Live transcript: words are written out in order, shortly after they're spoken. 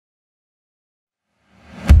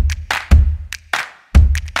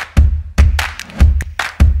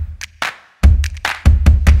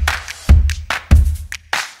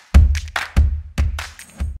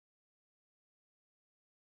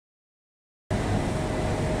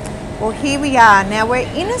Well, here we are. Now we're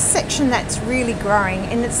in a section that's really growing,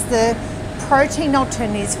 and it's the protein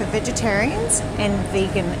alternatives for vegetarians and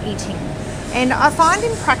vegan eating. And I find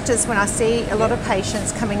in practice when I see a lot of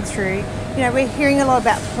patients coming through, we're hearing a lot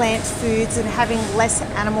about plant foods and having less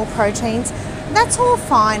animal proteins. That's all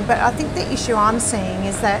fine, but I think the issue I'm seeing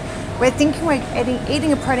is that we're thinking we're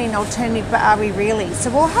eating a protein alternative, but are we really? So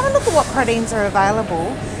we'll have a look at what proteins are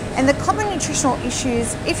available. And the common nutritional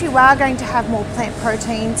issues, if you are going to have more plant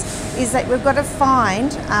proteins, is that we've got to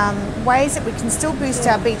find ways that we can still boost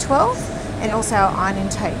our B12 and also our iron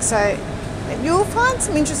intake. So you'll find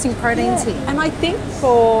some interesting proteins here. And I think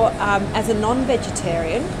for, as a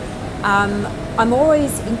non-vegetarian, I'm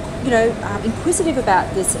always, inquisitive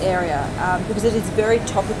about this area because it is very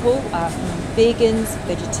topical. Vegans,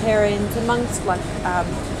 vegetarians, amongst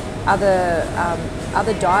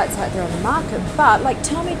other diets out there on the market. But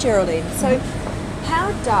tell me, Geraldine, so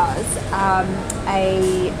how does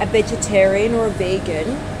a vegetarian or a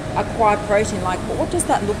vegan acquire protein? What does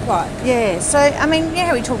that look like? Yeah, so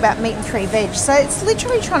how we talk about meat and 3 veg. So it's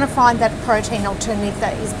literally trying to find that protein alternative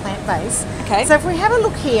that is plant-based. Okay. So if we have a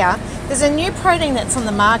look here, there's a new protein that's on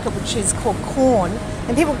the market which is called corn.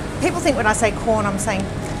 And people think when I say corn, I'm saying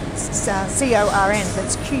C-O-R-N, but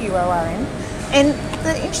it's Q-U-O-R-N. And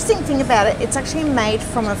the interesting thing about it, it's actually made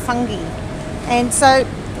from a fungi. And so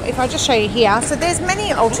if I just show you here, so there's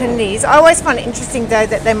many alternatives. I always find it interesting though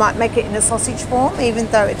that they might make it in a sausage form, even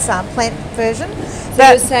though it's a plant version. So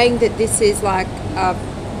you're saying that this is like a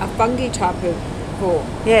fungi type of form?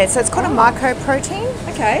 Yeah, so it's called a mycoprotein.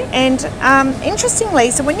 Okay. And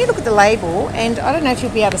interestingly, so when you look at the label, and I don't know if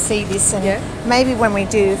you'll be able to see this, and maybe when we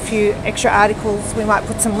do a few extra articles, we might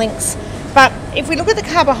put some links. But if we look at the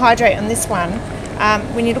carbohydrate on this one,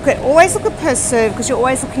 when you always look at per serve because you're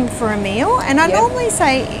always looking for a meal. And I normally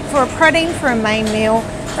say for a protein for a main meal,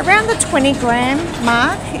 around the 20 gram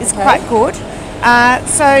mark is quite good.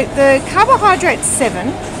 So the carbohydrate's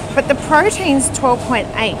 7, but the protein's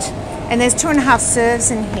 12.8, and there's 2.5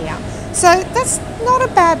 serves in here. So that's not a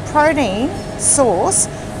bad protein source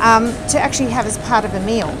to actually have as part of a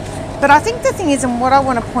meal. But I think the thing is, and what I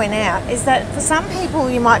want to point out, is that for some people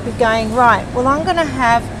you might be going, right, well I'm going to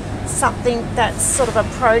have something that's sort of a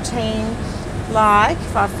protein, like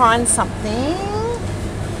if I find something,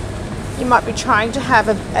 you might be trying to have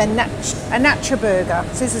a NaturBurger.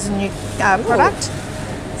 So this is a new product.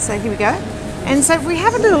 So here we go. And so if we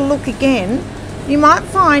have a little look again, you might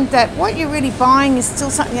find that what you're really buying is still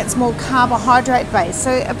something that's more carbohydrate based.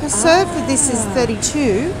 So a per serve for this is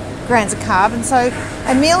 32 grams of carb, and so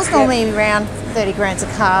a meal's normally around 30 grams of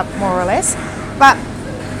carb, more or less. But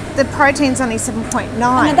the protein's only 7.9.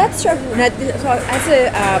 No, that's true. No,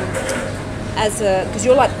 so because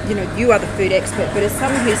you're you are the food expert, but as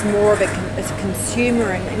someone who's more of a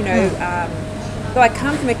consumer, and though I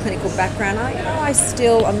come from a clinical background, I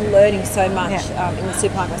still am learning so much in the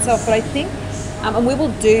supermarket myself. But I think, and we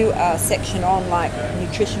will do a section on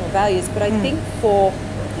nutritional values, but I think for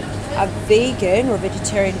a vegan or a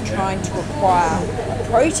vegetarian trying to acquire a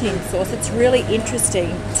protein source, it's really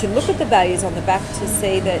interesting to look at the values on the back to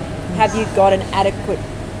see that have you got an adequate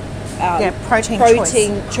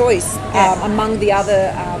protein choice among the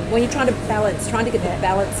other, when you're trying to get the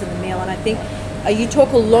balance in the meal. And I think you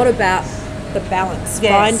talk a lot about the balance,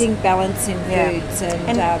 finding balance in foods.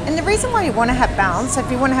 And the reason why you want to have balance, so if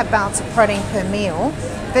you want to have balance of protein per meal,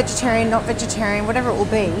 vegetarian, not vegetarian, whatever it will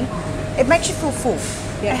be, it makes you feel full.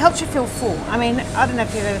 It helps you feel full. I don't know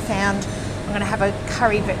if you've ever found, I'm going to have a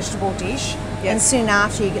curry vegetable dish, and soon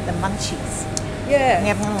after you get the munchies.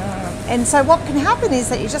 And so what can happen is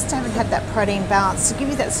that you just haven't had that protein balance to give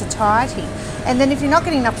you that satiety. And then if you're not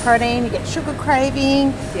getting enough protein, you get sugar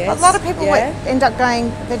craving. A lot of people end up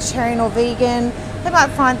going vegetarian or vegan. They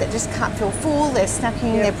might find that just can't feel full, they're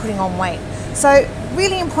snacking, they're putting on weight. So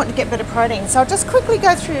really important to get better protein. So I'll just quickly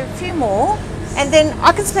go through a few more. And then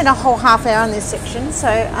I can spend a whole half hour on this section. So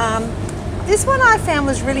this one I found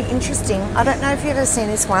was really interesting. I don't know if you've ever seen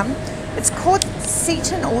this one. It's called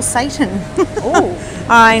Cetin or Satan. Oh,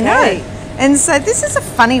 I know. And so this is a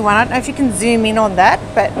funny one. I don't know if you can zoom in on that,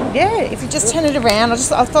 but if you just turn it around, I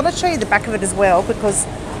thought I'd show you the back of it as well because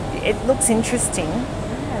it looks interesting.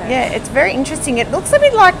 Yeah, it's very interesting. It looks a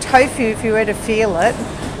bit like tofu if you were to feel it.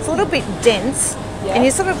 It's a little bit dense, and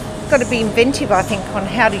you sort of got to be inventive, I think, on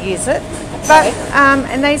how to use it. But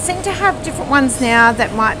and they seem to have different ones now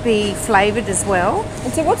that might be flavoured as well.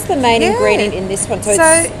 And so what's the main ingredient in this one?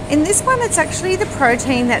 So in this one, it's actually the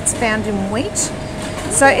protein that's found in wheat.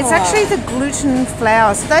 So it's actually the gluten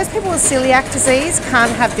flour. So those people with celiac disease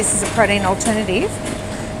can't have this as a protein alternative.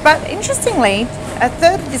 But interestingly, a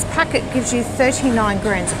third of this packet gives you 39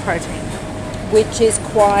 grams of protein. which is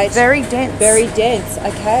quite very dense. Very dense.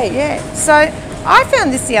 Okay. Yeah. So I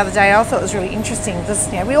found this the other day. I thought it was really interesting because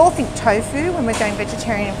we all think tofu when we're going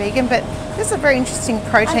vegetarian and vegan, but this is a very interesting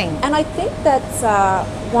protein. And I think that's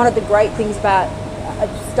one of the great things about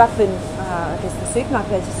stuff in I guess the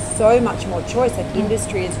supermarket. There's so much more choice. Like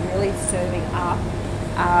industry is really serving up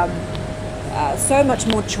so much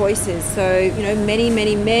more choices. So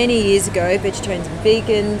many years ago, vegetarians and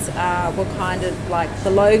vegans were kind of like the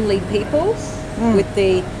lonely people with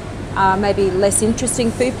the maybe less interesting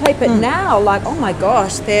food plate. But now, like, oh my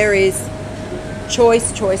gosh, there is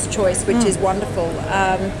choice, which is wonderful.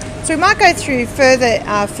 So we might go through further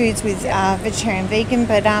foods with vegetarian vegan,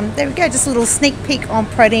 but there we go, just a little sneak peek on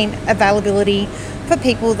protein availability for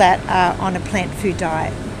people that are on a plant food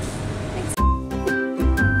diet.